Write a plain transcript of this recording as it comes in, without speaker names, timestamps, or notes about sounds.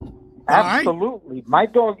right. Absolutely. My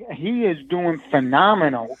dog, he is doing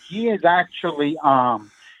phenomenal. He is actually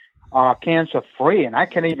cancer free, and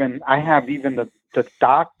I have even the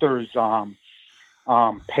doctor's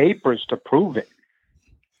papers to prove it.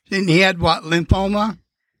 And he had what, lymphoma?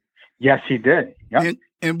 Yes, he did. Yep.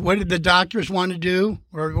 And what did the doctors want to do,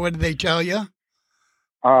 or what did they tell you?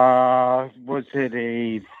 Was it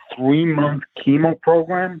a 3-month chemo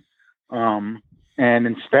program? And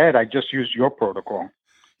instead, I just used your protocol.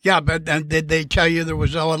 Yeah, but did they tell you there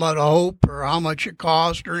was a lot of hope, or how much it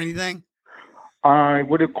cost, or anything? It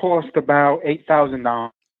would have cost about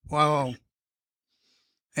 $8,000. Wow.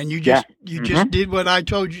 And you just did what I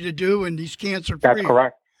told you to do, and he's cancer free. That's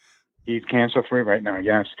correct. He's cancer free right now.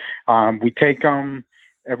 Yes. We take him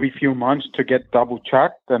every few months to get double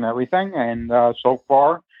checked and everything. And so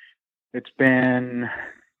far, it's been,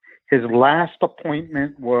 his last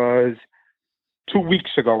appointment was 2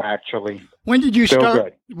 weeks ago, actually. When did you Still start?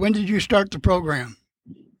 good. When did you start the program?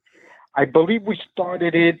 I believe we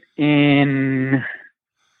started it in,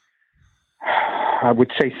 I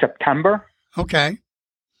would say, September Okay.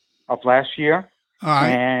 of last year. All right.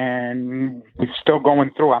 And we're still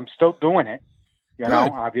going through. I'm still doing it, you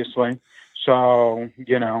know, obviously. So,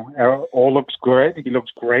 you know, all looks good. He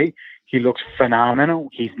looks great. He looks phenomenal.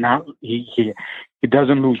 He's not, he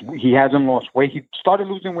doesn't lose, he hasn't lost weight. He started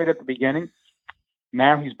losing weight at the beginning.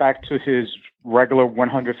 Now he's back to his regular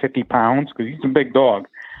 150 pounds because he's a big dog.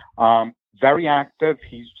 Very active.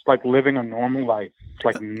 He's like living a normal life. It's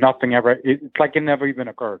like nothing ever, it's like it never even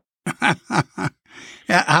occurred.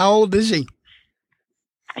 How old is he?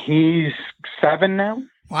 He's 7 now.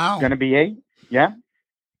 Wow. Going to be 8. Yeah.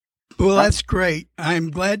 Well, that's great. I'm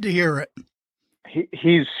glad to hear it.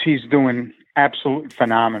 He's doing absolutely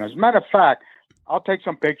phenomenal. As a matter of fact, I'll take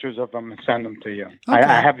some pictures of him and send them to you. Okay.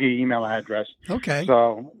 I have your email address. Okay.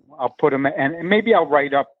 So I'll put them, and maybe I'll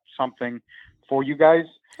write up something for you guys.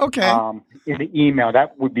 Okay. In the email,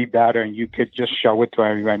 that would be better, and you could just show it to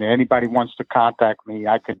everybody. Anybody wants to contact me,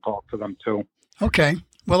 I can talk to them too. Okay.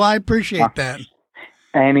 Well, I appreciate that.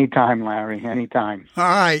 Anytime, Larry. Anytime. All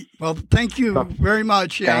right. Well, thank you very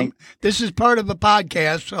much. This is part of a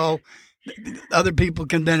podcast, so other people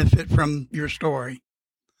can benefit from your story.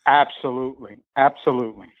 Absolutely.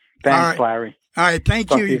 Absolutely. Thanks, All right. Larry. All right.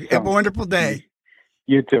 Thank you. Have a wonderful day.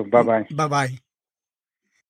 You too. Bye-bye. Bye-bye.